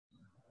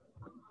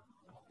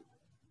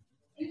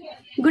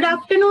Good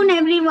afternoon,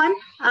 everyone.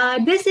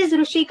 This is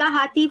Rushika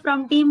Hathi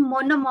from Team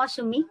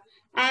Monomousumi,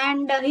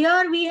 and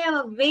here we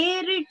have a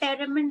very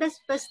tremendous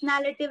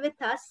personality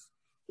with us.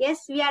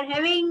 Yes, we are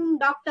having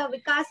Dr.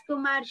 Vikash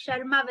Kumar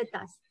SHarma with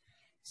us.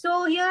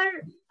 So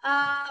here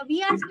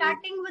we are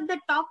starting with the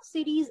talk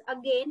series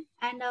again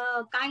and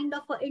a kind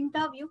of an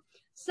interview.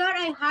 Sir,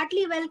 I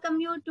heartily welcome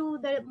you to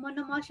the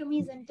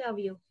Monomoshumi's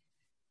interview.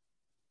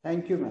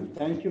 Thank you, ma'am.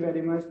 Thank you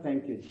very much.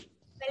 Thank you.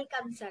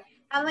 Welcome, sir.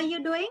 How are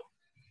you doing?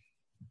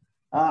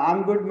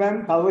 I'm good,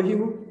 ma'am. How are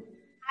you?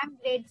 I'm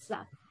great,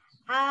 sir.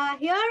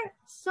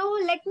 So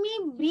let me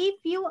brief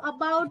you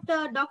about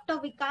Dr.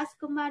 Vikash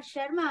Kumar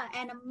SHarma,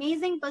 an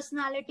amazing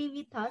personality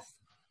with us.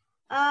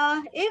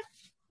 If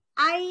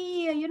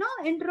I,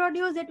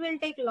 introduce, it will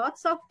take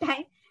lots of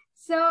time.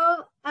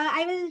 So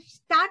I will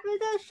start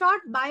with a short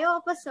bio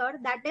of a sir.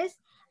 That is,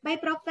 by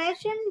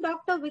profession,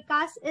 Dr.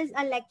 Vikash is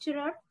a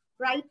lecturer,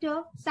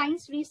 writer,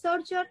 science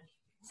researcher,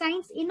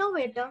 science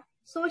innovator,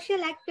 social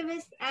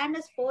activist, and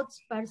a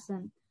sports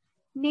person.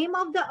 Name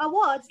of the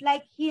awards,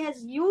 like he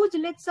has huge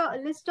list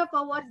of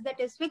awards, that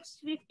is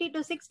 50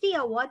 to 60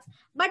 awards,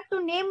 but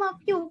to name a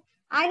few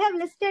I have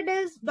listed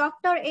is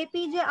Dr.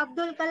 APJ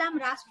Abdul Kalam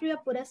Rashtriya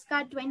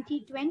Puraskar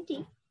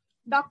 2020,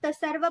 Dr.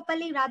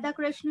 Sarvapalli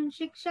Radhakrishnan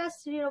Shiksha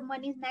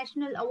Shiromani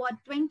National Award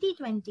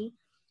 2020,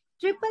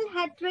 triple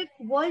hat-trick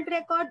world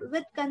record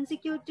with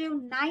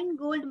consecutive 9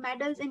 gold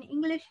medals in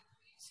English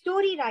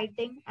story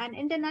writing and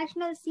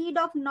International Seed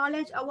of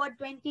Knowledge Award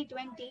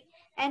 2020,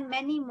 and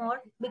many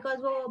more, because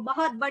वो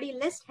बहुत बड़ी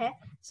list है.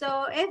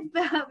 So if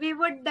we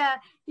would,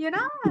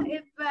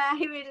 if I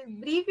will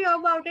brief you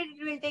about it,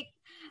 it will take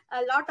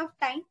a lot of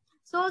time.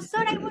 So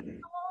sir, I would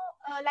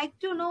like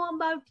to know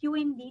about you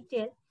in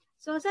detail.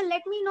 So sir,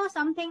 let me know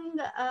something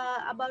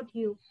about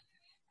you.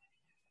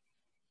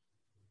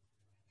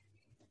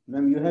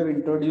 Ma'am, you have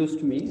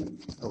introduced me.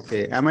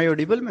 Okay. Am I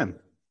audible, ma'am?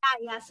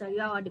 Yeah, sir,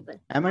 you are audible.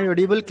 Am I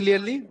audible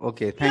clearly?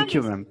 Okay. Thank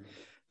you, ma'am.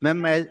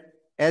 Ma'am,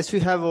 as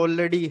you have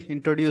already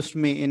introduced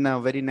me in a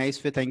very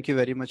nice way, thank you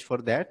very much for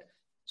that.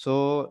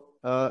 So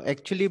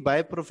actually,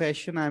 by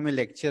profession, I'm a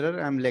lecturer.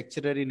 I'm a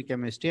lecturer in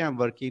chemistry. I'm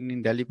working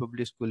in Delhi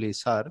Public School,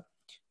 Hisar.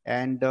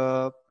 And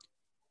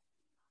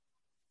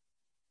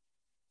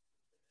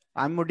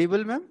I'm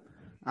audible, ma'am?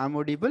 I'm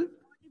audible?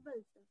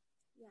 Audible, sir.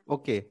 Yeah.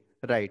 Okay,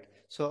 right.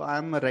 So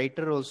I'm a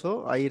writer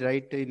also. I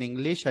write in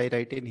English. I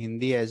write in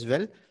Hindi as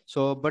well.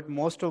 So, but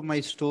most of my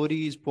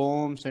stories,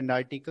 poems and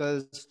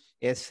articles,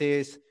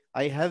 essays,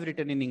 I have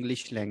written in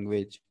English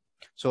language.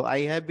 So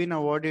I have been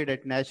awarded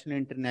at national,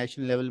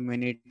 international level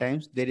many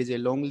times. There is a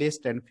long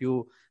list and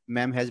few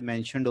ma'am has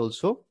mentioned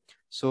also.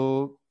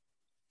 So,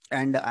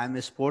 and I'm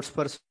a sports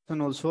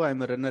person also.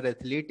 I'm a runner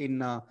athlete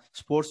in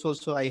sports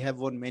also. I have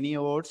won many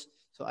awards.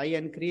 So I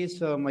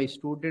encourage my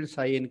students,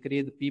 I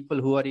encourage the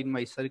people who are in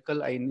my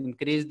circle, I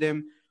encourage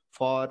them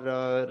for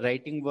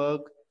writing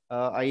work,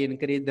 I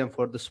encourage them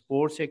for the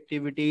sports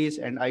activities,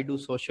 and I do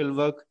social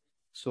work.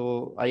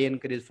 So I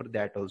encourage for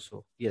that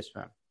also. Yes,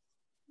 ma'am.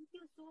 Thank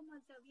you so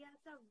much, sir. We are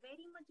sir,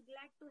 very much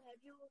glad to have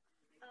you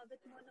with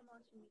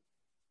Monomousumi.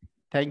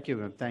 Thank you,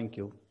 ma'am. Thank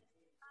you.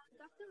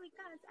 Dr.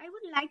 Vikas, I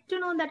would like to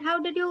know that how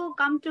did you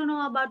come to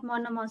know about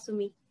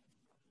Monomousumi?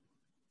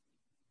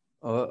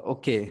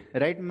 Okay,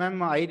 right,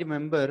 ma'am. I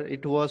remember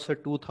it was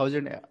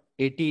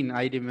 2018,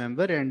 I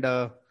remember, and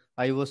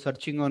I was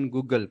searching on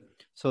Google.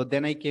 So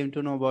then I came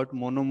to know about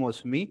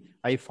Monomousumi.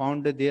 I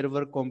found that there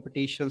were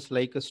competitions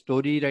like a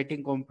story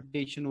writing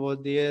competition was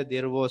there.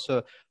 There was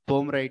a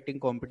poem writing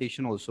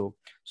competition also.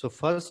 So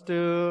first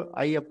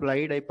I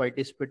applied, I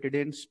participated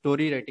in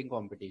story writing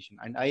competition.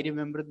 And I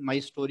remember my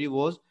story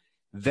was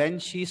When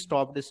She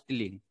Stopped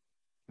Stealing.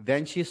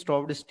 When She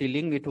Stopped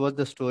Stealing, it was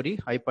the story.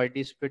 I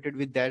participated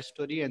with that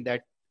story, and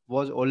that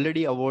was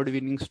already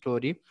award-winning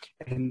story,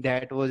 and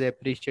that was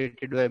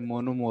appreciated by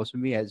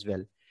Monomousumi as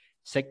well.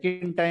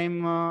 Second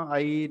time,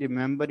 I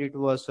remember it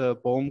was a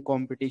poem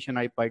competition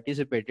I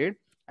participated,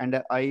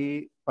 and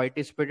I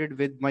participated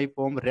with my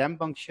poem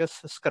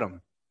Rambunctious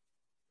Scrum.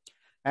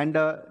 And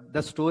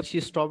the story She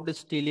Stopped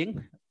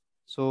Stealing,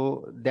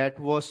 so that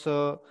was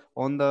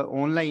on the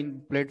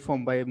online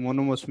platform by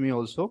Monomousumi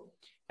also,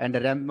 and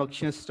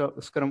Rambunctious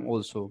Scrum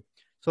also.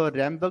 So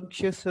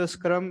Rambunctious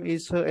Scrum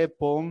is a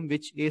poem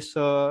which is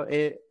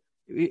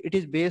it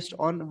is based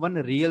on one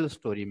real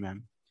story,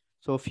 ma'am.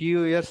 So a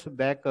few years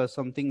back,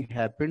 something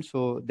happened.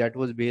 So that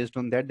was based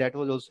on that. That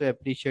was also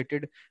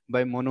appreciated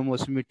by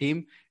Monomousumi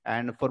team.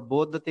 And for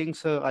both the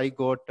things, I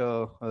got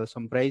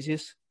some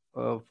prizes.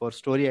 For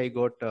story, I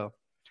got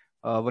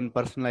one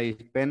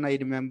personalized pen, I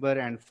remember,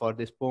 and for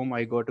this poem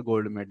I got a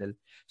gold medal.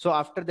 So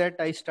after that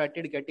I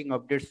started getting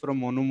updates from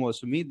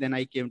Monomousumi. Then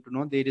I came to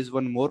know there is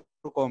one more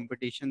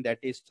competition, that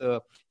is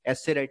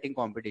essay writing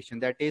competition,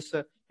 that is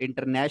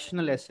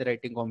international essay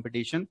writing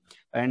competition,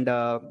 and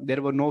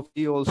there were no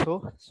fee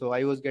also, so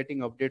I was getting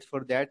updates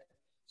for that.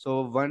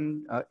 So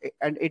one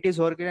and it is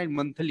organized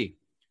monthly.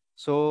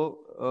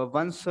 So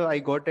once I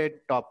got a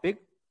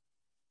topic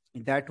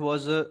that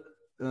was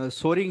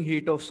soaring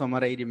heat of summer,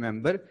 I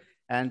remember.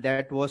 and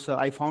that was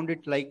I found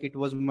it like it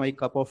was my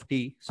cup of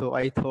tea. So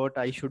I thought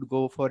I should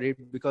go for it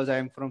because I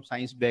am from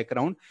science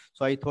background.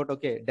 So I thought,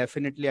 okay,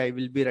 definitely I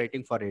will be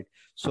writing for it.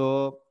 So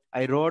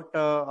I wrote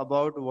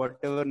about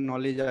whatever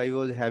knowledge I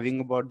was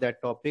having about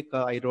that topic.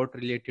 I wrote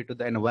related to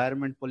the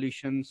environment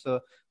pollutions,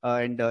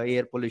 and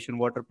air pollution,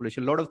 water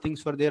pollution. A lot of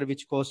things were there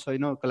which cause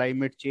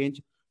climate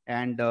change,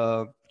 and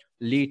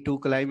lead to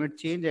climate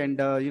change, and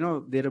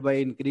thereby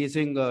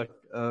increasing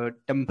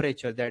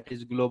temperature, that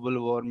is global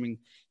warming.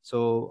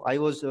 So I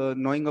was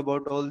knowing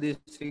about all these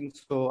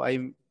things. So I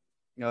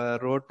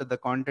wrote the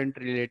content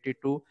related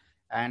to,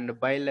 and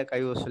by luck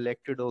I was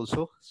selected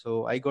also.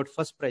 So I got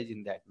first prize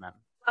in that, ma'am.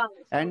 Wow.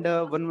 And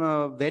one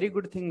very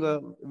good thing,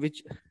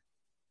 which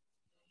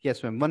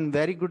yes, ma'am. One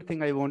very good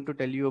thing I want to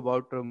tell you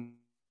about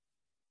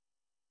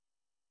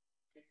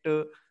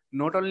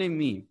not only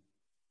me,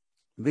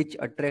 which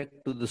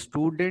attract to the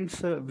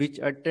students, which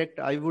attract,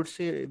 I would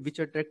say, which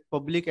attract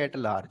public at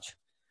large.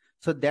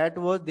 So that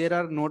was, there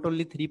are not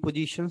only three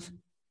positions.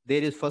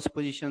 There is first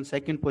position,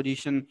 second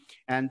position,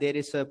 and there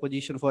is a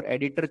position for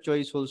editor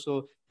choice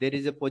also. There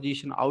is a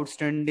position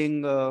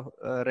outstanding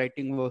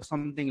writing work,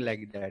 something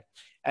like that.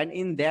 And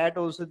in that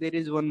also there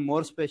is one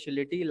more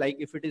specialty. Like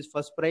if it is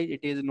first prize, it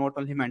is not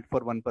only meant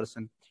for one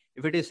person.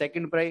 If it is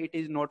second prize, it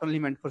is not only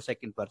meant for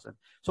second person.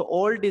 So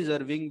all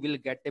deserving will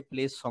get a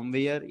place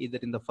somewhere, either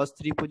in the first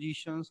three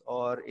positions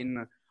or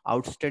in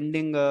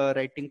outstanding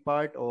writing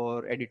part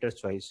or editor's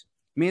choice.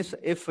 Means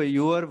if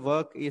your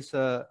work is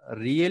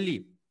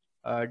really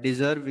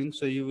deserving,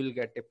 so you will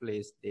get a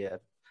place there.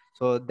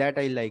 So that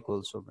I like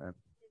also, ma'am.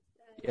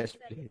 Yes,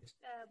 please.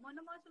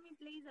 Monomousumi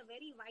plays a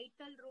very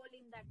vital role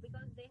in that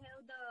because they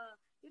have the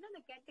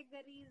the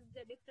categories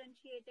the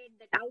differentiated,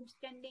 that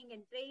outstanding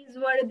and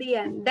praiseworthy,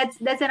 and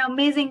that's an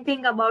amazing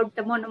thing about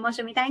the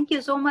Monomousumi. Thank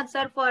you so much,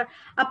 sir, for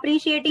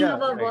appreciating Yeah,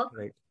 our right, work.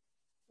 right.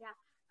 Yeah,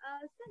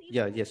 sir, if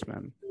Yeah, yes,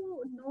 ma'am.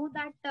 to know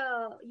that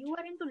you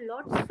are into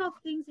lots of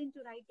things into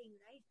writing,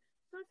 right?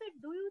 So, sir,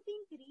 do you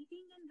think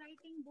reading and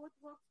writing both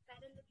work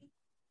parallelly?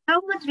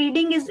 How much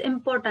reading is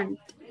important?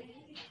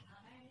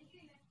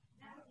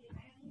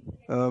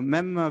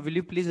 Ma'am, will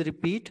you please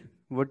repeat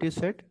what you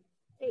said?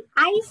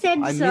 I said,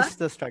 I sir. missed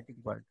the starting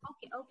part.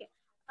 Okay, okay.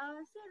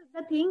 Sir,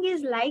 the thing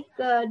is like,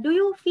 do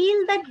you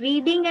feel that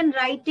reading and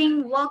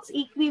writing works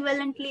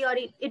equivalently, or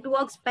it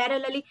works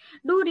parallelly?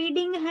 Do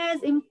reading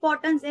has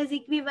importance as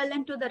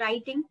equivalent to the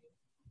writing?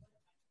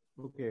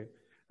 Okay,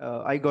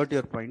 I got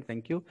your point.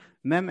 Thank you,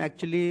 ma'am.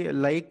 Actually,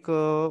 like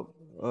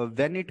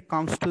when it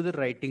comes to the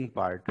writing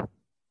part,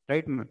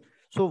 right, ma'am?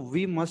 So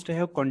we must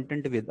have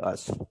content with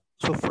us.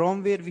 So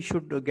from where we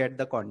should get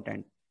the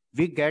content?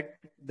 We get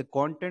the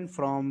content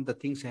from the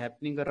things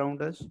happening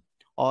around us,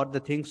 or the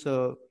things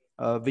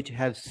which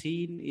have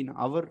seen in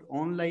our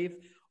own life,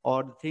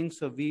 or the things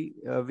we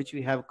which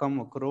we have come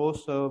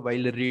across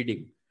while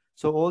reading.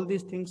 So all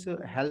these things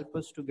help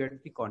us to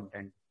get the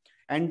content.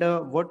 And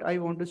what I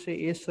want to say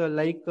is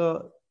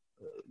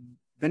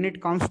when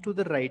it comes to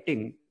the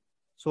writing,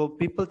 so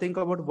people think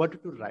about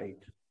what to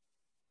write.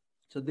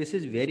 So this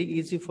is very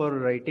easy for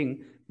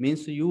writing.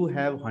 Means you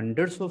have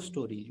hundreds of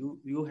stories,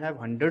 you have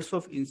hundreds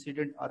of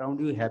incident around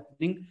you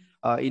happening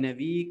in a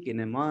week, in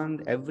a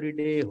month, every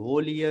day,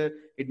 whole year.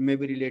 It may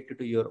be related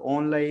to your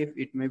own life,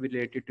 it may be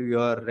related to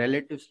your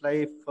relatives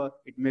life,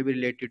 it may be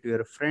related to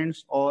your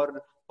friends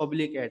or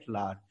public at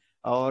large.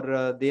 Or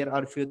there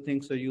are few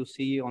things you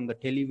see on the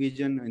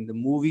television, in the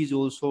movies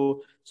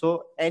also.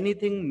 So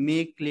anything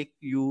may click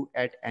you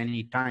at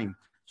any time.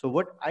 So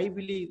what I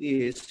believe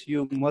is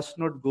you must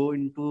not go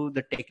into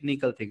the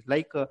technical things.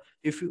 Like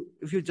if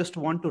you just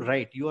want to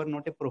write, you are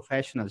not a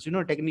professional.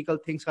 Technical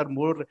things are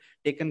more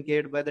taken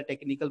care by the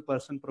technical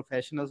person,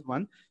 professionals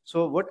one.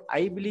 So what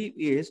I believe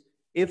is,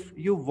 if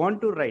you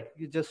want to write,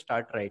 you just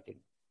start writing.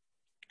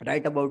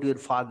 Write about your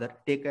father,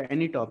 take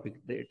any topic,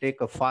 take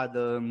a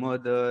father,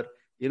 mother,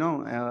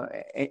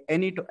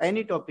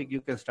 any topic you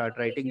can start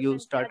writing. You You can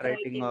start start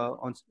writing writing.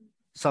 on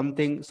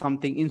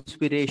something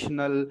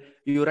inspirational.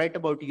 You write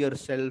about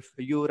yourself,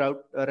 you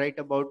write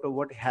about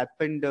what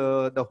happened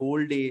the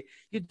whole day.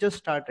 You just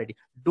start writing.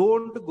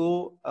 Don't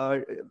go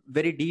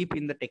very deep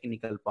in the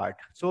technical part.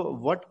 So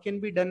what can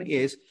be done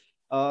is,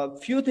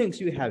 few things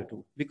you have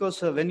to,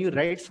 because when you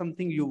write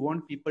something, you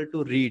want people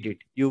to read it,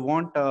 you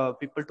want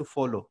people to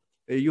follow,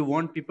 you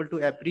want people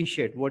to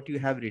appreciate what you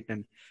have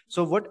written.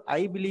 So what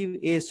I believe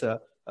is,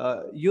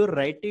 your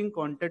writing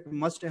content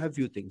must have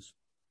few things.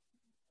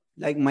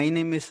 Like my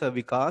name is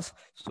Vikas.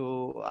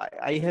 So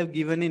I have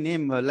given a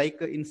name,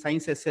 like in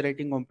science essay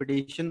writing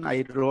competition,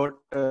 I wrote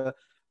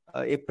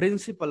a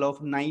principle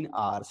of 9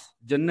 hours.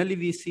 Generally,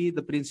 we see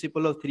the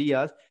principle of 3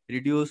 hours: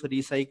 reduce,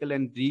 recycle,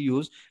 and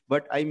reuse.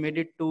 But I made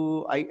it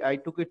to, I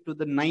took it to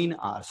the 9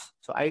 hours.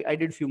 So I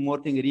did few more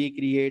things: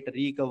 recreate,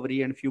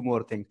 recovery, and few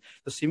more things.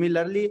 So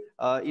similarly,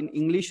 in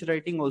English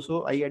writing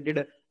also, I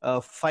added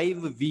 5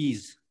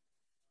 V's.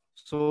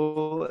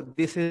 So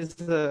this is,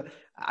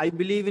 I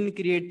believe in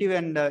creative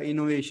and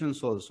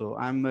innovations also.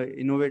 I'm an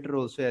innovator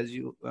also, as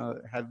you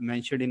have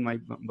mentioned in my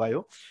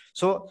bio.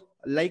 So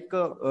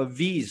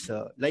V's,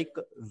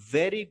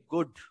 very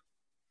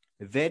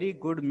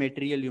good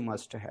material you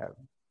must have.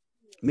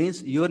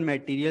 Means your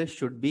material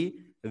should be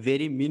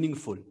very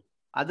meaningful.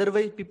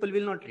 Otherwise, people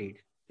will not read.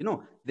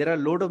 There are a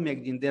lot of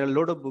magazines, there are a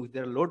lot of books,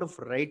 there are a lot of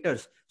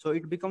writers. So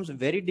it becomes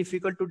very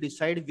difficult to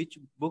decide which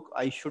book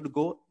I should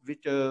go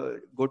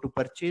to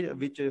purchase,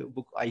 which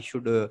book I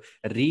should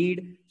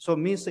read. So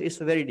means it's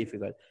very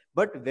difficult.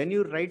 But when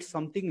you write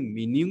something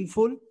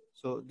meaningful,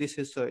 so this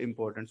is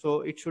important.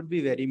 So it should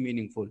be very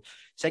meaningful.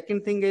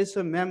 Second thing is,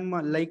 ma'am,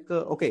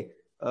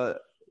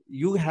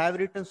 you have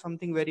written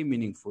something very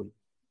meaningful.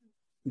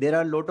 There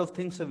are a lot of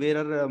things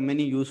where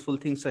many useful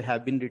things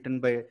have been written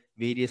by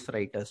various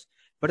writers.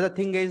 But the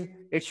thing is,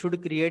 it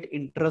should create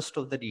interest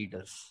of the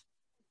readers.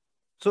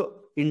 So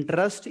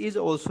interest is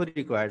also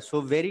required.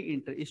 So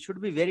it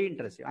should be very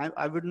interesting.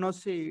 I would not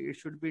say it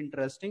should be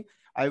interesting.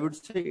 I would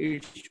say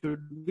it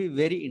should be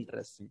very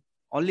interesting.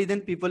 Only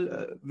then people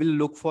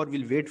will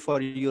wait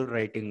for your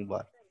writing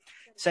work.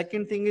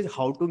 Second thing is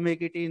how to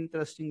make it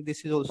interesting.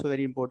 This is also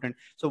very important.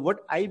 So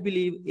what I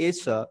believe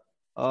is a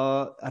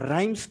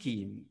rhyme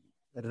scheme.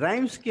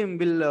 Rhyme scheme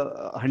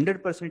will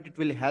 100%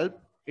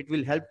 it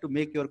will help to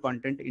make your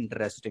content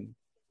interesting.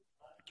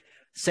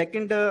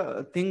 Second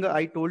thing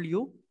I told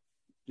you,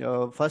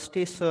 first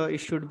is it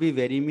should be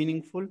very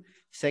meaningful.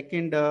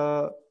 Second,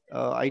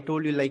 I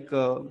told you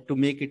to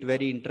make it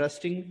very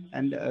interesting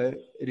and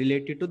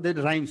related to the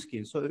rhyme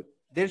scheme. So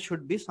there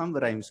should be some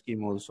rhyme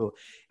scheme also.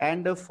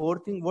 And the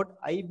fourth thing, what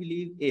I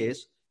believe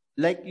is,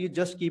 you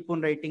just keep on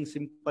writing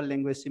simple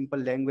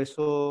language.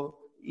 So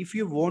if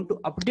you want to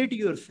update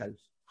yourself,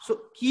 so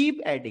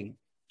keep adding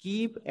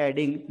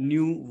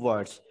new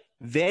words,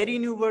 very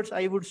new words,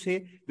 I would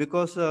say,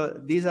 because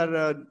these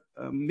are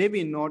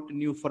maybe not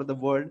new for the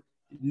world,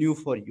 new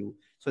for you.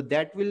 So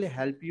that will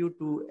help you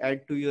to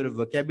add to your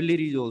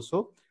vocabularies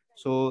also.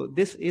 So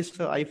this is,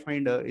 I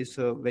find, is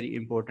very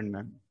important,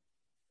 ma'am.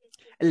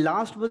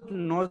 Last but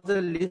not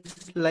the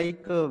least,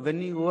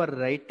 when you are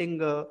writing,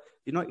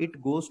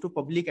 it goes to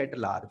public at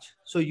large.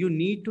 So you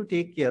need to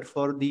take care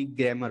for the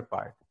grammar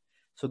part.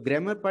 So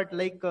grammar part,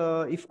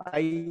 if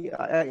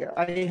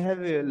I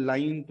have a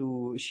line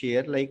to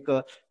share,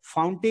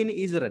 fountain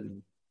is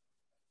running.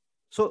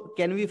 So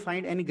can we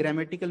find any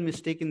grammatical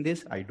mistake in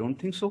this? I don't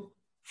think so.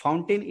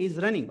 Fountain is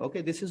running.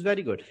 Okay, this is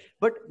very good.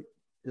 But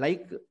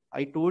like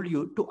I told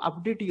you, to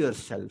update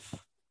yourself,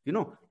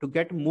 to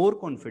get more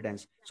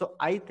confidence. So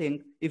I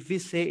think if we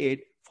say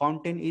it,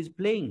 fountain is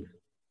playing.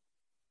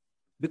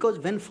 Because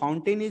when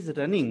fountain is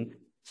running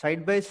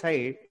side by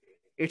side,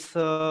 it's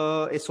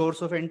a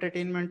source of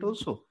entertainment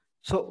also.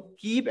 So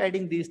keep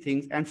adding these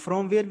things. And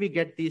from where we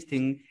get these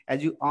things,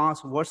 as you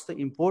ask, what's the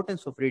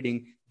importance of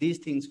reading? These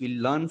things we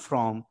learn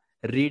from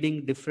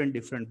reading different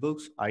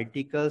books,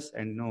 articles,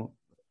 and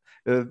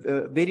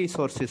various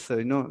sources,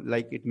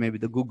 it may be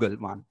the Google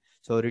one.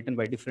 So written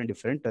by different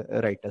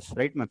writers,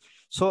 right, ma'am?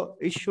 So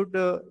it should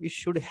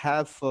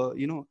have,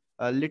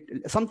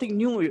 something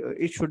new.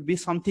 It should be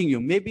something new.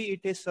 Maybe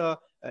it is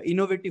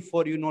innovative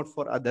for you, not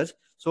for others.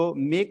 So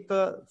make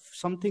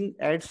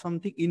add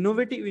something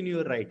innovative in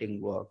your writing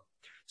work.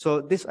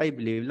 So this I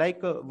believe.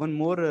 One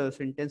more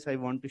sentence I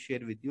want to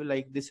share with you.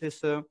 This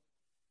is,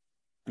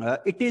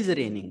 it is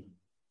raining.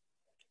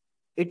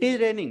 It is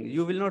raining.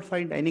 You will not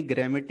find any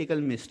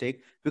grammatical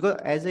mistake, because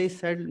as I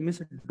said,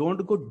 miss,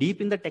 don't go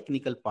deep in the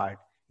technical part.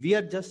 We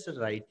are just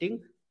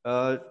writing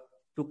to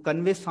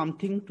convey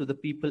something to the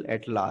people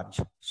at large.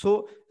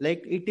 So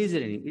it is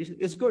raining.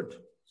 It's good.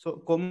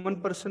 So common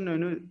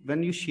person,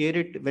 when you share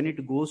it, when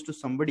it goes to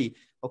somebody,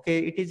 okay,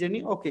 it is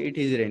raining. Okay, it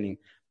is raining.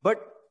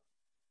 But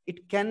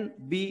it can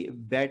be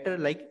better,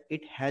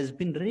 it has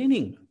been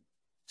raining.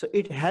 So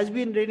it has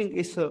been raining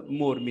is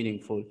more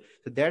meaningful.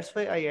 So that's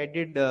why I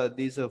added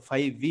these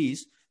 5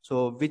 V's,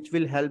 so which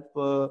will help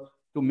to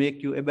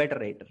make you a better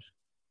writer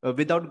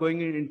without going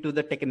into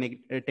the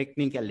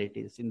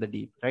technicalities in the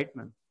deep, right,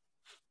 ma'am?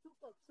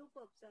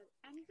 Superb, sir.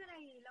 And sir,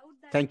 I love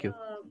that. Thank you.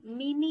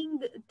 Meaning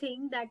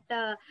thing that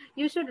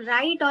you should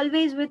write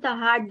always with a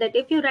heart. That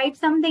if you write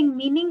something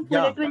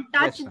meaningful, it will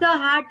touch the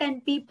heart,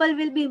 and people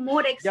will be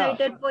more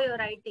excited for your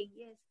writing.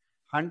 Yes.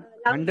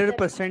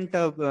 100%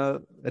 of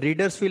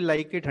readers will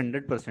like it.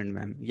 100%,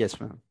 ma'am. Yes,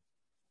 ma'am.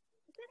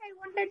 Sir, I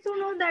wanted to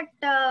know that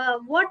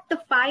what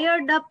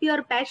fired up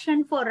your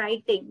passion for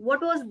writing?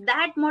 What was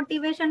that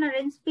motivation or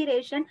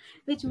inspiration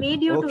which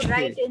made you to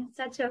write in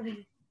such a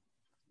way?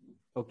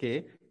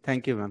 Okay,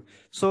 thank you, ma'am.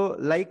 So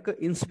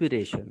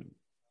inspiration,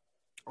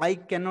 I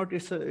cannot,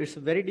 it's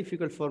very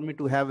difficult for me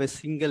to have a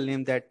single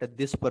name that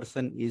this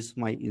person is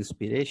my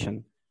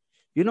inspiration.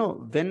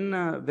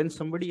 When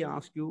somebody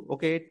asks you,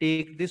 okay,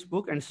 take this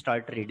book and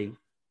start reading,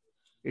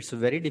 it's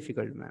very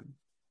difficult, ma'am.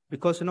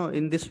 Because,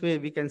 in this way,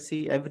 we can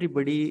see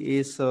everybody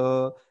is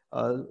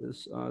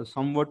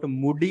somewhat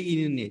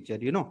moody in nature,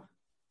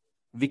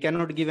 We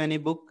cannot give any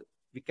book.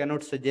 We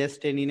cannot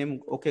suggest any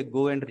name. Okay,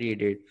 go and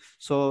read it.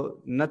 So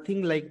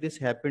nothing like this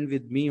happened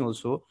with me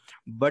also.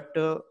 But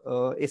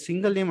a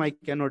single name I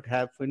cannot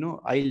have,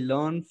 I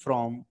learn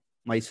from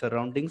my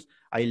surroundings.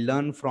 I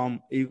learn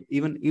from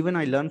even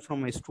I learn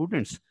from my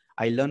students.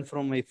 I learn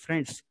from my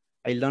friends.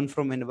 I learn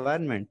from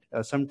environment.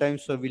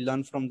 Sometimes we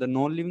learn from the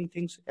non-living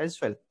things as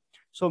well.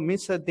 So,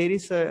 Miss, there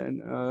is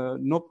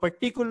no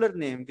particular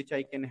name which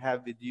I can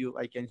have with you.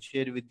 I can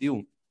share with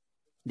you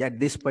that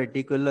this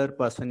particular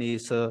person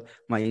is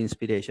my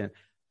inspiration.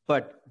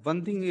 But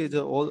one thing is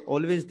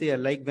always there,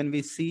 like when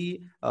we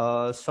see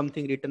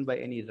something written by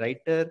any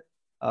writer,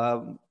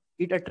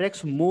 it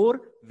attracts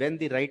more when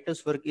the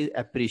writer's work is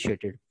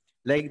appreciated.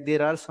 Like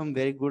there are some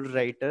very good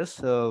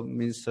writers,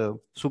 means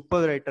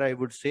super writer, I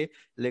would say.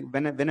 Like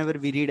whenever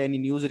we read any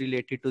news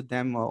related to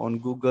them on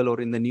Google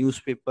or in the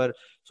newspaper,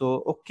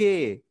 so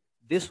okay,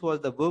 this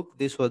was the book,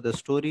 this was the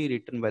story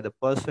written by the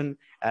person,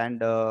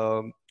 and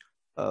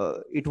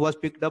it was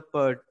picked up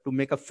to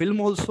make a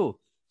film also.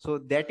 So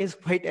that is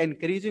quite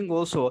encouraging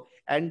also.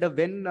 And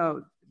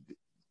when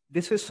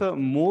this is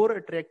more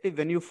attractive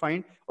when you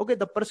find, okay,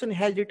 the person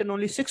has written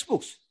only 6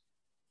 books,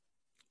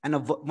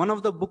 and one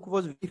of the book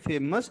was very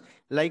famous.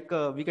 Like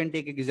we can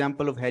take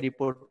example of Harry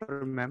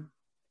Potter, ma'am.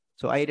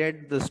 So I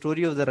read the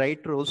story of the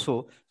writer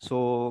also.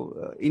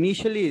 So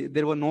initially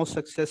there was no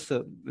success,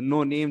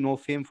 no name, no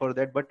fame for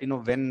that. But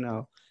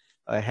when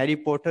Harry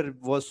Potter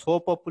was so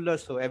popular,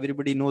 so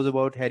everybody knows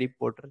about Harry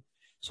Potter.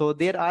 So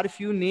there are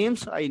few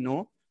names I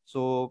know.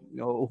 So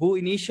who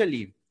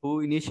initially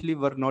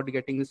were not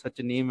getting such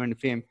a name and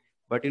fame,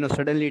 but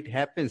suddenly it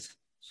happens.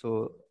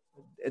 So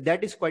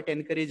that is quite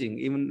encouraging,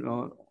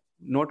 even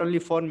not only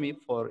for me,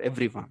 for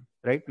everyone,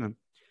 right, ma'am?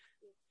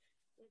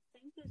 Yes,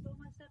 thank you so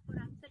much, sir, for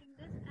answering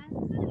this. And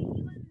sir, I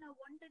even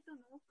wanted to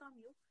know from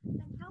you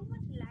that how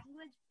much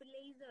language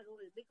plays a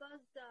role,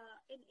 because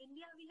in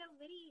India we have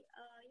very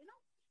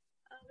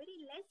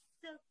less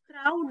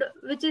crowd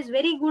which is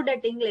very good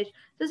at English.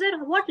 So,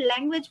 sir, what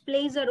language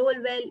plays a role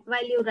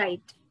while you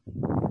write?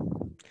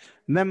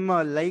 Ma'am,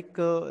 like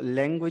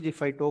language,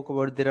 if I talk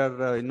about, there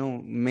are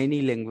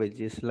many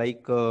languages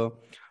like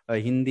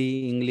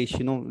Hindi, English.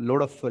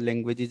 Lot of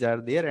languages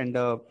are there, and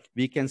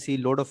we can see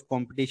lot of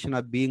competition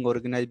are being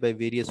organized by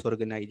various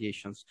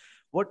organizations.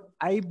 What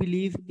I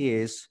believe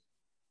is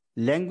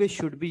language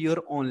should be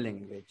your own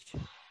language.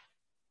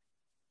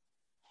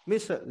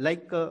 Miss,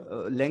 like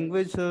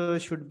language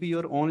should be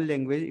your own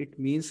language. It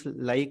means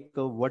like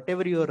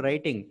whatever you are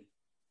writing,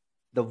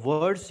 the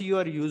words you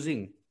are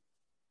using,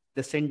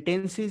 the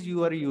sentences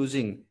you are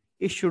using,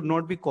 it should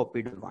not be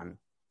copied one.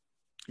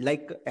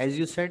 Like as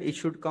you said, it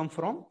should come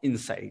from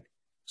inside.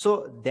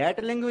 So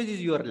that language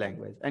is your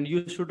language, and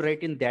you should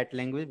write in that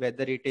language,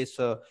 whether it is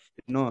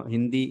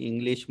Hindi,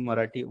 English,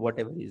 Marathi,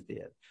 whatever is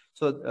there.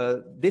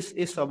 So this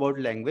is about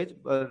language.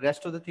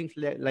 Rest of the things,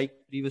 like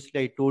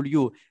previously I told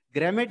you,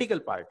 grammatical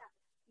part.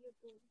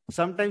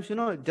 Sometimes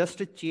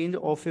just a change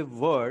of a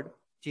word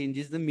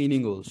changes the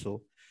meaning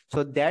also.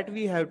 So that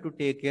we have to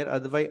take care.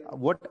 Otherwise,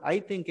 what I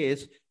think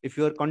is, if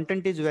your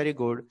content is very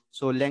good,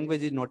 so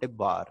language is not a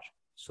bar.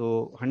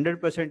 So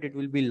 100% it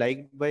will be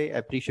liked by,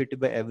 appreciated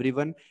by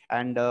everyone,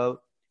 and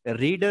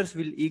readers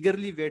will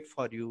eagerly wait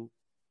for you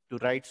to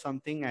write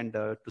something and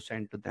to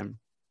send to them.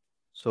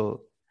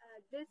 So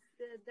This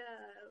the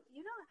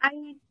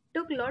I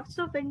took lots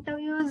of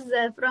interviews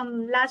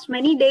from last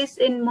many days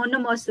in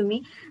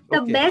Monomousumi.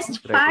 The okay,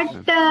 best right,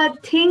 part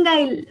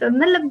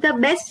ma'am. the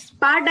best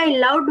part I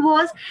loved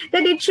was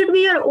that it should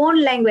be your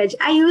own language.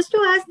 I used to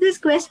ask this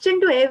question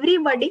to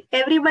everybody.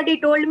 Everybody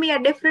told me a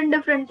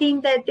different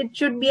thing, that it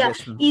should be a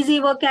Yes, ma'am. easy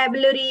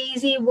vocabulary,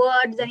 easy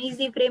words, and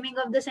easy framing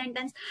of the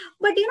sentence.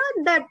 But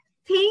that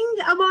thing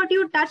about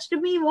you touched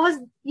me was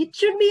it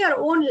should be your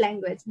own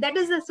language. That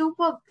is a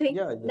superb thing.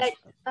 Yeah, That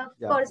yes. of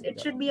Yeah, course it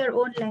yeah. should be your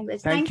own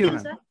language. Thank Thank you, you,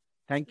 ma'am. sir.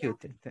 Thank you.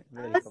 Yeah.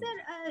 Welcome.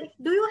 Sir,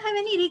 do you have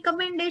any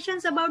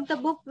recommendations about the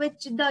book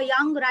which the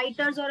young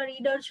writers or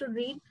readers should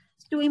read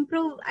to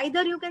improve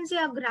either, you can say,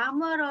 a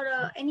grammar or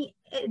any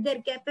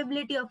their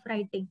capability of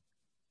writing?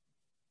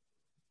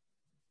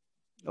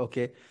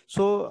 Okay.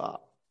 So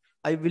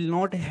I will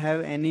not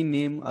have any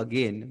name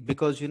again,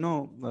 because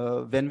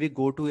when we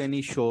go to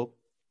any shop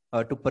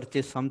to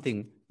purchase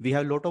something, we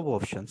have a lot of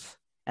options,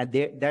 and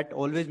that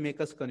always make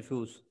us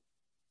confused,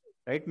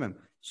 right, ma'am?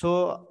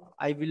 So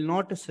I will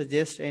not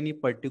suggest any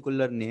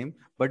particular name,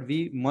 but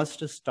we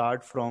must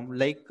start from,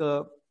 like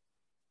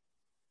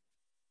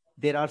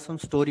there are some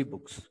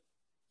storybooks.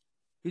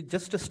 You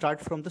just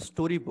start from the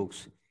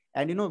storybooks,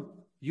 and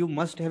you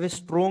must have a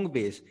strong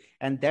base,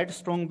 and that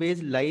strong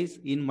base lies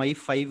in my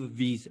 5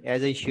 V's,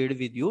 as I shared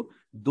with you.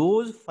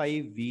 Those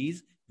 5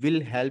 V's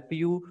will help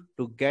you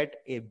to get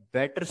a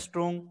better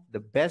strong, the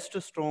best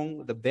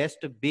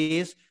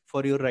base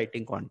for your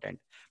writing content.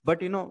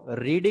 But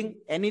reading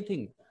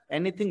anything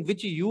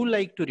which you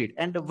like to read.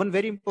 And one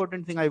very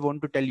important thing I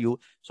want to tell you,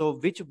 so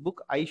which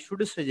book I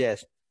should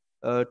suggest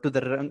to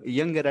the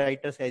young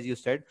writers, as you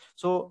said.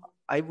 So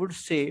I would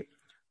say,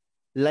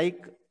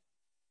 like,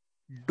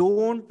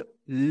 don't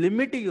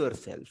limit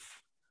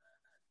yourself.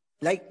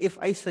 Like if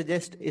I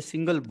suggest a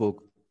single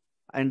book,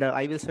 and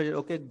I will suggest,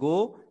 okay,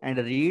 go and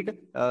read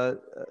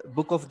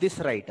book of this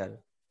writer.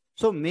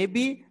 So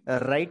maybe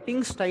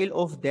writing style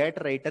of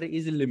that writer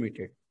is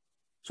limited.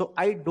 So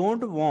I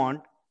don't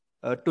want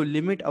to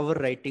limit our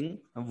writing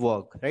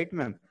work, right,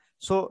 ma'am?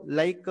 So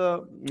like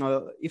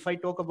if I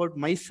talk about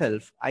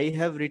myself, I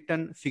have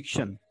written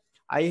fiction,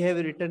 I have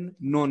written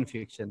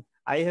non-fiction,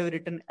 I have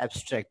written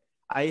abstract,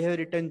 I have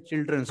written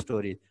children's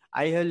stories,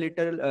 I have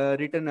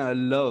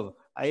written love,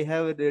 I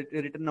have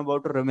written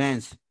about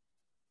romance,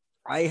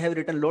 I have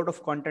written a lot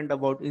of content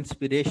about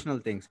inspirational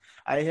things.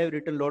 I have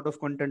written a lot of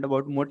content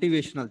about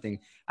motivational things.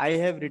 I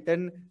have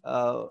written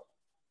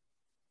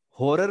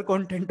horror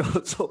content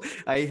also.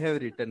 I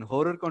have written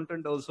horror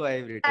content also. I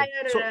have written.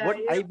 So what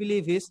I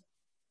believe is,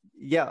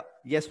 yeah,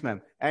 yes,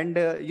 ma'am. And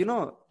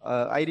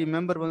I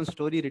remember one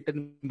story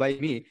written by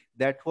me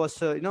that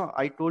was,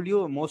 I told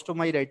you most of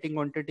my writing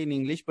content in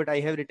English, but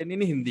I have written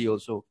in Hindi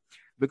also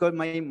because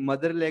my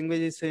mother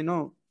language is,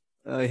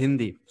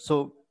 Hindi.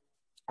 So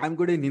I'm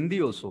good in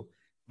Hindi also.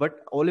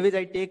 But always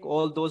I take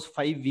all those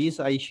 5 V's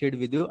I shared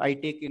with you. I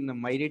take in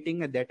my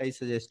rating and that I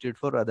suggested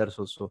for others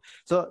also.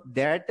 So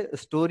that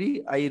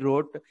story I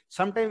wrote,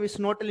 sometimes it's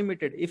not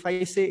limited. If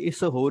I say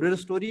it's a horror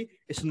story,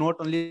 it's not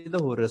only the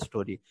horror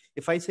story.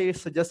 If I say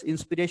it's just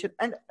inspiration,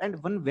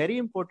 and one very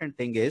important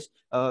thing is,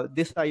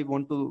 this I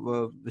want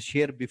to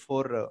share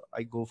before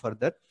I go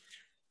further.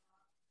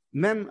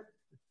 Ma'am,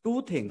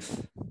 two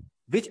things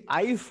which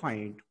I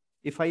find,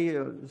 if I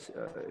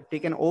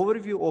take an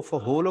overview of a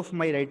whole of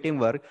my writing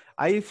work,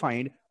 I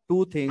find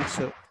two things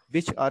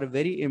which are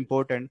very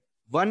important.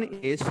 One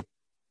is,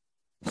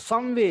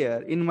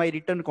 somewhere in my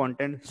written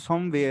content,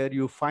 somewhere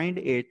you find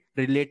it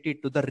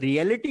related to the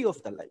reality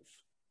of the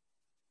life.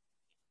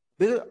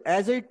 Because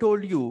as I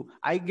told you,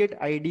 I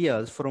get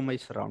ideas from my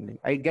surrounding.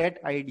 I get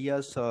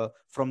ideas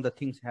from the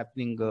things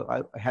happening.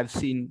 I have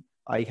seen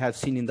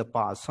in the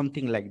past,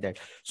 something like that.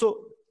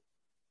 So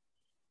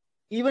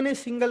even a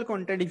single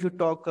content, if you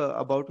talk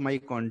about my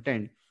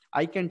content,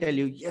 I can tell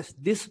you, yes,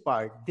 this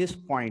part, this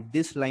point,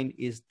 this line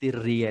is the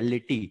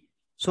reality.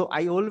 So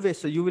I always,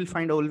 so you will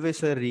find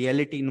always a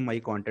reality in my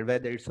content,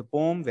 whether it's a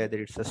poem, whether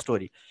it's a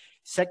story.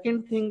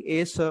 Second thing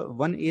is,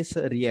 one is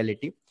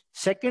reality.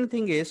 Second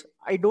thing is,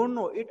 I don't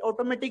know, it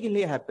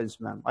automatically happens,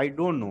 ma'am. I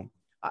don't know.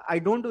 I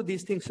don't do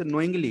these things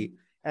knowingly.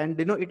 And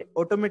it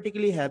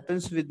automatically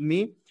happens with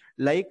me.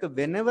 Like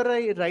whenever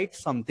I write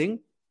something,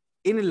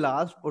 in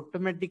last,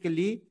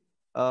 automatically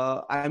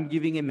I am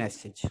giving a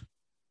message.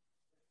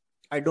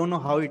 I don't know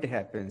how it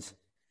happens.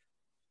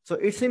 So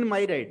it's in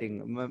my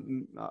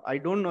writing. I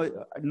don't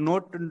know,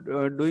 not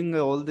doing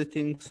all the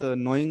things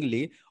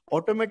knowingly.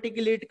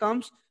 Automatically it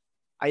comes.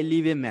 I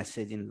leave a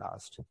message in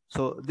last.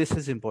 So this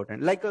is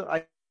important. Like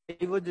I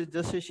was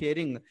just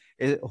sharing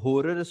a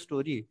horror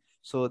story.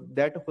 So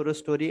that horror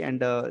story,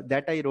 and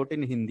that I wrote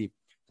in Hindi.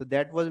 So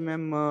that was,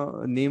 ma'am,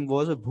 name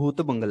was Bhoot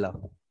Bangla.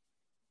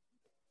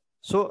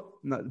 So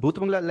Bhoot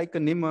Bangla, like a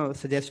name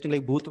suggesting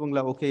like Bhoot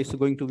Bangla, okay, it's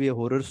going to be a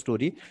horror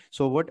story.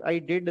 So what I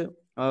did,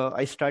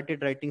 I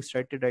started writing,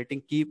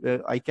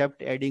 I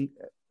kept adding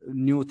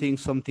new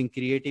things, something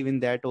creative in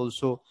that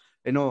also.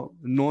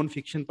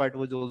 Non-fiction part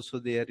was also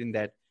there in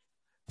that.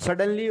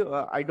 Suddenly,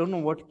 I don't know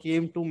what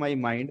came to my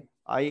mind.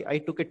 I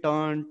took a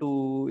turn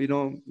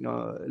to,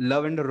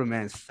 love and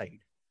romance side.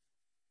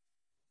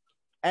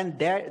 And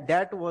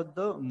that was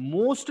the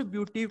most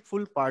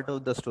beautiful part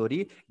of the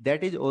story.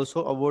 That is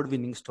also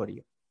award-winning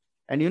story.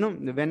 And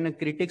when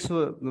critics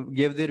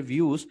gave their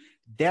views,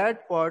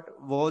 that part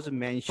was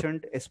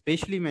mentioned,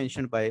 especially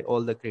mentioned by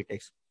all the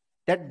critics.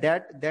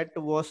 That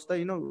was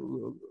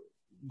the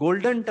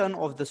golden turn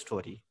of the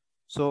story.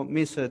 So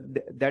miss,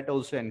 that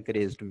also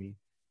encouraged me.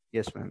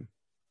 Yes, ma'am.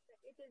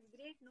 It is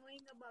great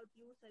knowing about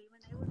you,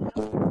 Salman. I would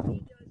love to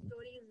read your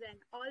stories and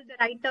all the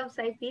write-ups,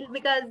 I feel,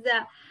 because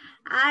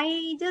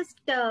I just,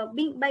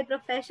 being by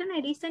profession, I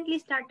recently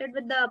started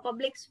with the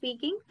public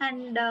speaking,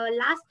 and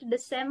last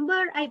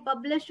December I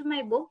published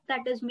my book,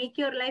 that is Make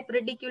Your Life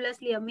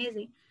Ridiculously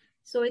Amazing.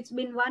 So it's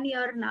been 1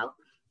 year now.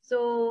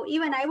 So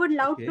even I would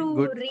love Okay, to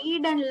good.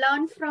 read and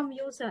learn from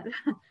you, sir.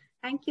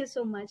 Thank you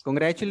so much.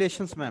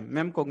 Congratulations, ma'am.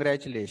 Ma'am,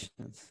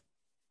 congratulations.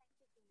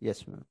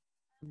 Yes, ma'am.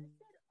 Sir,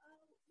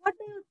 what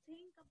do you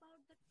think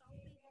about the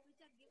topics which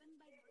are given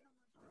by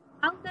monomousumi?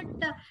 How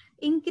that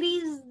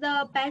increase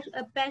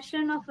the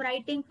passion of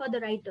writing for the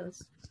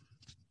writers?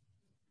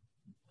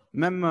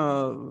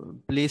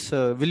 Ma'am, please,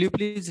 will you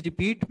please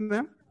repeat,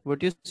 ma'am,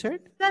 what you said?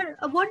 Sir,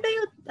 what do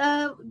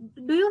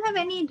you have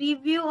any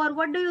review or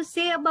what do you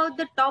say about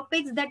the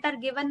topics that are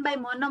given by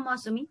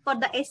monomousumi for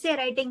the essay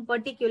writing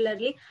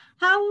particularly?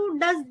 How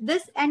does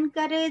this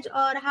encourage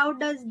or how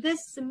does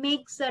this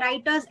makes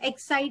writers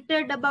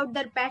excited about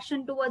their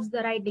passion towards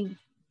the writing?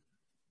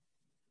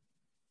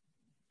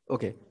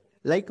 Okay.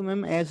 Like,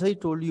 ma'am, as I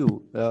told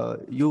you,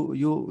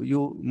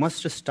 you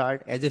must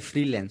start as a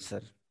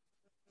freelancer.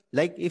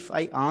 Like if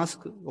I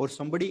ask or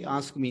somebody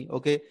ask me,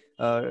 okay,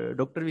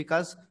 Dr.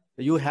 Vikas,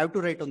 you have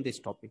to write on this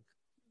topic,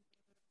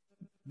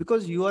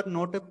 because you are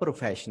not a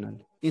professional.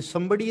 If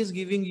somebody is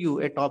giving you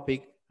a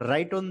topic,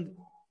 write on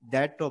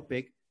that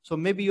topic. So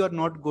maybe you are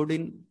not good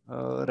in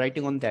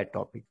writing on that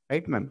topic,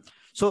 right, ma'am?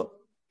 So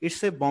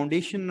it's a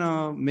foundation.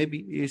 Maybe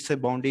it's a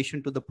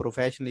foundation to the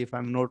professional, if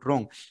I'm not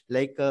wrong.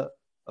 Like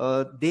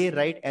they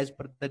write as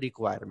per the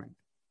requirement.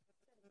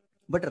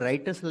 But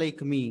writers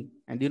like me,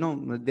 and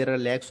there are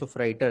lakhs of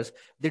writers,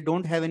 they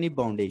don't have any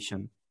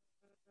foundation.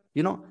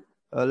 you know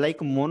like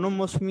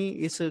monomosmy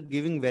is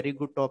giving very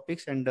good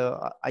topics, and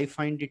I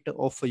find it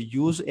of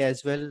use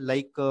as well.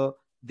 Like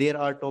there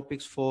are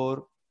topics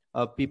for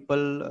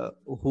people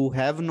who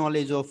have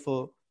knowledge of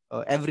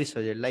every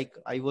subject. Like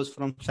I was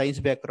from science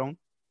background,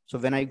 so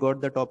when I got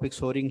the topic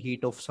soaring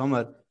heat of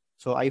summer,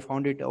 so I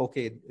found it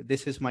okay,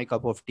 this is my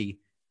cup of tea.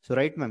 So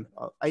right, ma'am,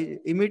 I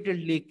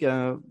immediately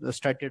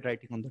started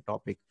writing on the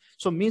topic.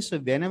 So means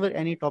whenever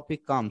any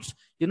topic comes,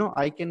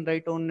 I can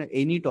write on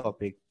any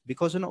topic,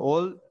 because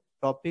all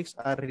topics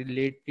are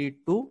related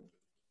to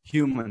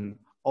human.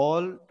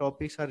 All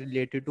topics are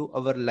related to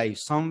our life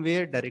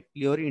somewhere,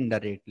 directly or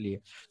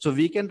indirectly. So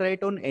we can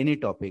write on any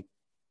topic.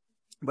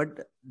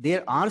 But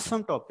there are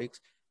some topics,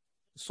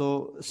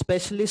 so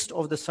specialist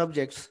of the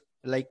subjects,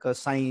 like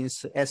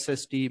science,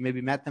 SST,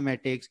 maybe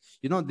mathematics.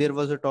 There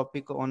was a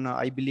topic on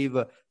I believe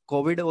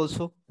COVID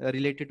also,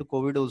 related to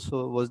COVID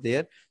also was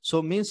there.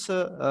 So means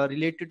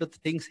related to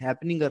things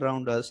happening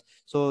around us.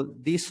 So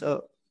these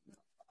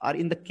are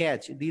in the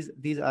catch.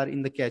 These are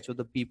in the catch of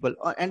the people.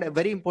 And a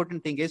very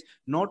important thing is,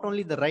 not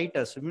only the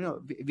writers,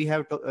 we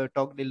have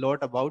talked a lot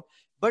about,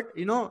 but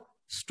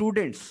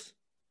students.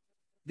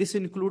 This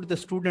include the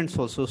students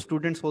also.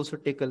 Students also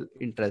take an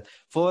interest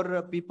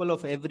for people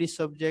of every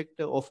subject,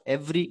 of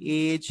every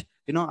age.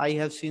 I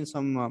have seen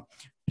some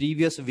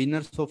previous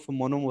winners of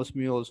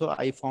monomosmy also.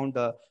 I found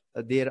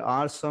there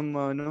are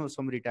some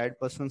some retired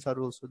persons are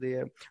also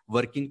there,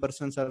 working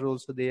persons are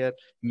also there,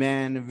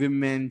 men,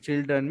 women,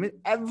 children,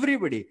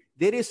 everybody.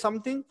 There is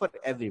something for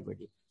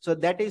everybody. So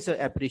that is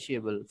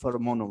appreciable for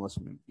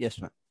monomosmy. Yes,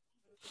 ma'am.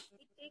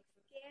 It takes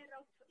care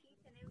of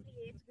each and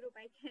every age group.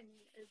 I can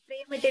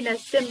frame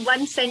it in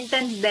one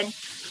sentence then.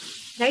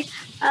 Right.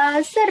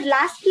 Sir,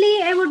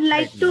 lastly, I would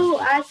like Right, to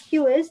ma'am. ask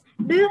you is,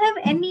 do you have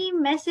any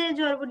message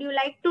or would you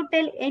like to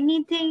tell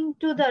anything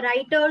to the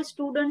writers,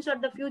 students or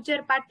the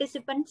future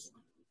participants?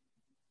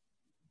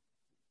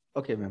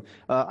 Okay, ma'am.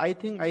 I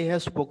think I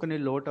have spoken a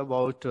lot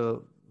about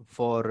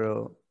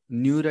for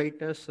new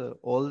writers,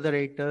 all the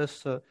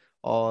writers,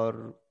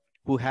 or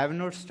who have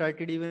not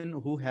started, even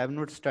who have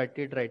not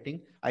started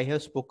writing. I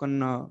have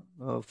spoken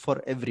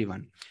for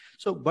everyone.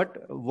 So,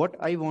 but what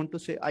I want to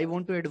say, I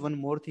want to add one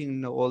more thing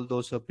in all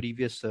those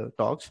previous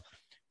talks.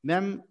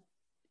 Ma'am,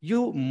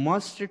 you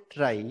must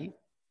try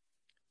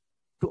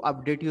to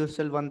update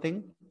yourself. One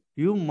thing,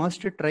 you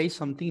must try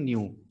something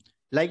new.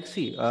 Like,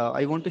 see,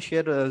 I want to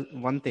share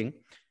one thing.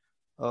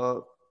 uh,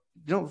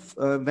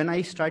 when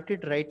I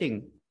started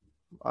writing,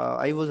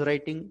 I was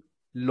writing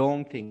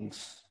long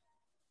things,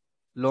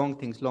 long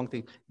things.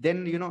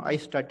 Then I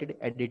started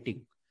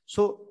editing.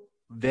 So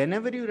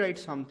whenever you write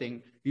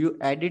something, you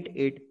edit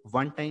it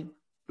one time,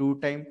 two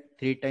time,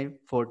 three time,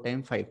 four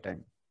time, five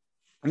time.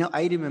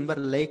 I remember,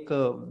 like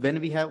when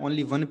we have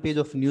only one page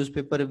of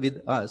newspaper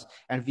with us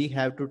and we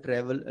have to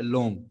travel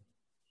alone,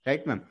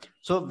 right, ma'am?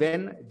 So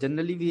when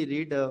generally we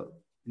read a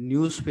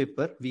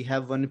newspaper, we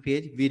have one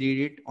page, we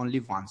read it only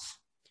once.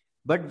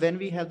 But when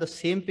we have the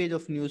same page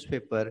of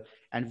newspaper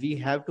and we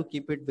have to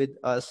keep it with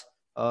us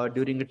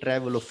during a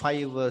travel of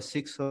 5 hours,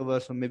 6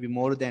 hours, or maybe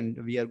more, than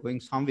we are going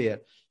somewhere,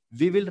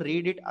 we will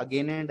read it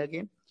again and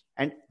again.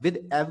 And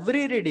with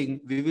every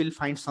reading, we will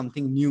find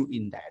something new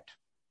in that.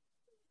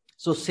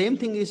 So same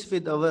thing is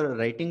with our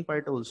writing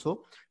part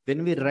also.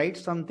 When we write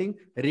something,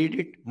 read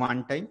it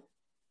one time,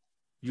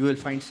 you will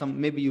find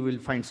some, maybe you will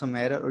find some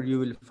error, or you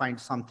will find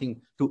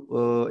something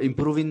to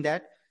improve in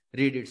that.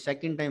 Read it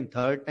second time,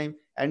 third time,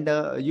 and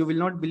you will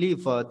not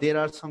believe, there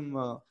are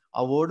some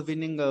award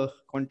winning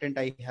content.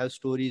 I have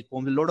stories,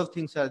 poems, a lot of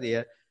things are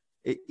there.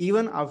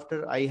 Even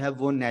after I have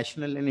won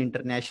national and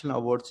international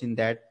awards in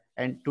that,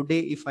 and today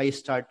if I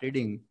start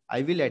reading,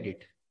 I will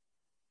edit.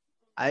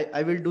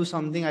 I will do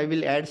something, I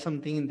will add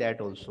something in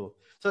that also.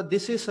 So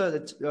this is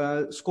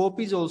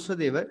scope is also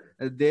there.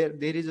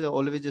 There is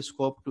always a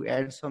scope to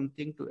add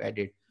something, to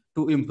edit,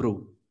 to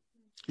improve.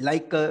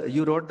 Like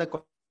you wrote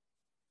the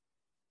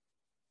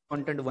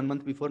content 1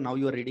 month before, now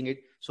you are reading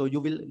it, so you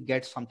will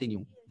get something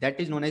new. That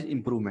is known as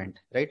improvement,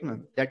 right,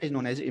 ma'am? That is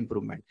known as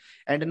improvement.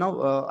 And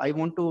now I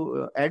want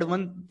to add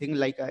one thing.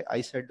 Like I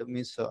said,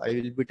 means I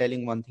will be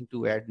telling one thing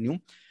to add new.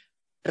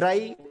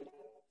 Try,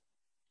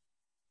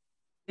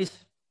 please,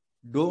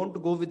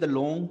 don't go with the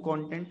long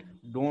content,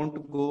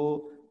 don't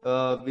go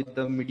with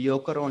the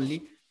mediocre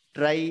only.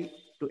 Try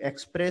to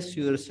express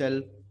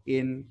yourself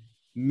in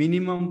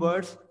minimum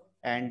words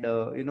and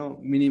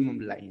minimum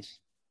lines.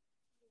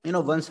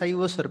 Once I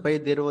was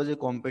surprised, there was a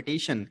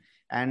competition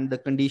and the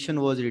condition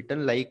was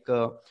written like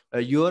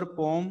your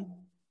poem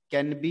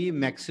can be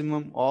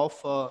maximum of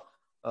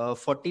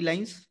 40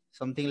 lines,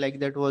 something like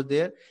that was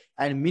there,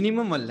 and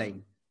minimum one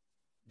line.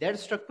 That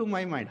struck to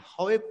my mind,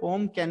 how a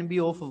poem can be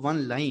of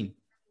one line.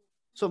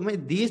 So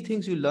these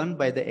things you learn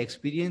by the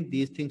experience,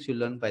 these things you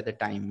learn by the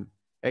time,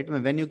 right?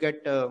 When you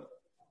get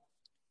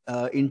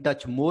in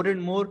touch more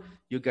and more,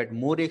 you get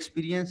more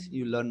experience,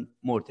 you learn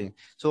more things.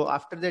 So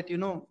after that,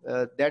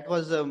 that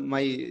was my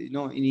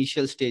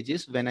initial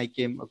stages when I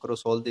came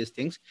across all these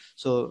things.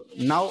 So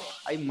now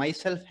I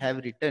myself have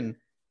written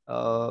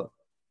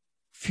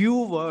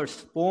few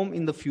words, poem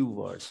in the few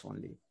words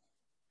only.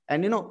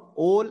 And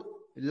all,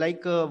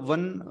 like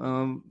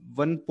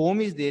one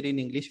poem is there in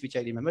English which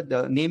I remember.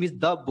 The name is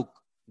The Book.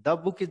 The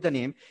Book is the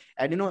name.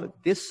 And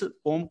this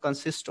poem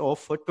consists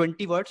of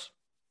 20 words,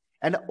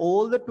 and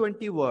all the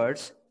 20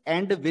 words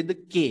end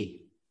with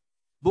K.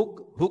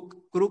 Book, hook,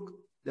 crook,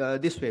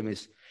 this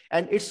famous.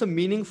 And it's a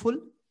meaningful,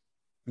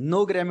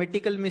 no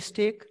grammatical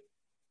mistake.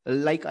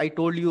 Like I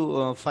told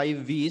you, 5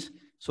 V's.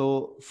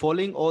 So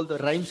following all the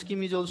rhyme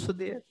scheme is also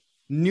there.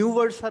 New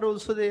words are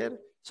also there.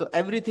 So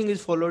everything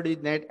is followed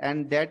in that,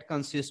 and that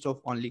consists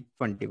of only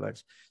 20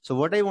 words. So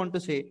what I want to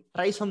say,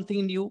 try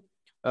something new.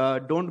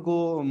 Don't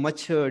go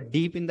much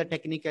deep in the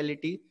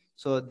technicality.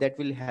 So that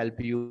will help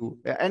you.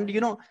 And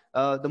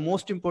the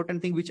most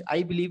important thing which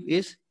I believe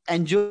is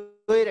enjoy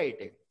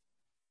writing.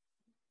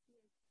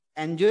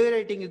 Enjoy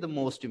writing is the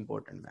most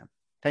important, ma'am.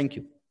 Thank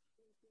you.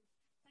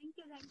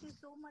 Thank you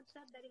so much,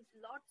 sir. There is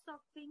lots of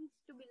things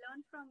to be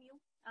learned from you.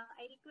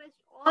 I request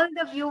all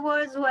the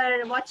viewers who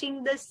are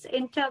watching this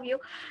interview.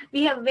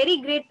 We have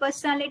very great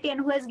personality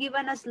and who has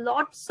given us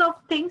lots of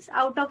things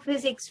out of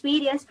his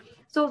experience.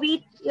 So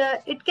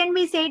it can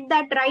be said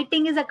that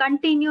writing is a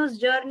continuous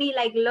journey,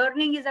 like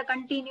learning is a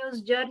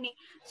continuous journey.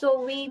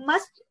 So we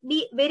must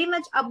be very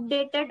much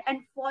updated and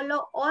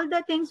follow all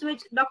the things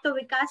which Dr.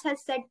 Vikas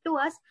has said to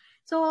us.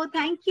 So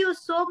thank you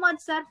so much,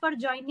 sir, for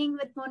joining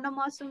with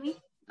Monomousumi.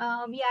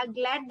 We are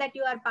glad that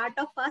you are part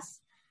of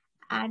us.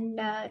 And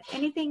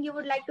anything you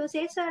would like to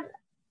say, sir?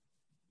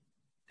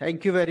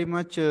 Thank you very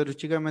much,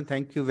 Ruchika, man.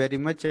 Thank you very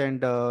much.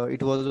 And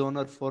it was an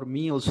honor for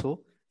me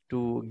also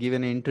to give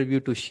an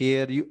interview, to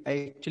share.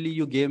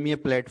 You gave me a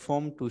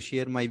platform to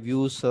share my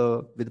views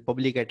with the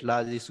public at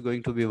large. It's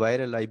going to be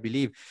viral, I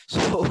believe.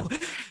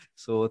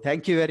 So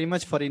thank you very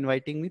much for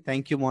inviting me.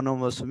 Thank you,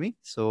 Monomousumi.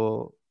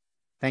 So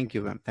thank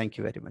you, ma'am. Thank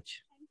you very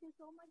much. Thank you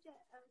so much,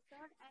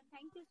 sir. And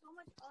thank you so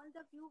much. All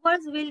the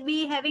viewers will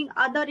be having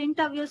other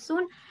interviews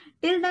soon.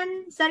 Till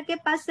then, sir के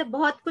पास से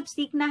बहुत कुछ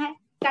सीखना है.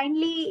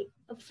 Kindly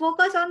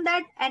focus on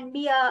that and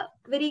be a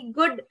very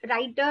good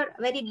writer,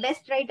 very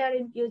best writer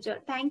in future.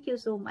 Thank you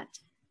so much.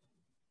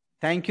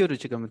 Thank you,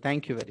 Ruchika.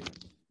 Thank you very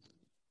much.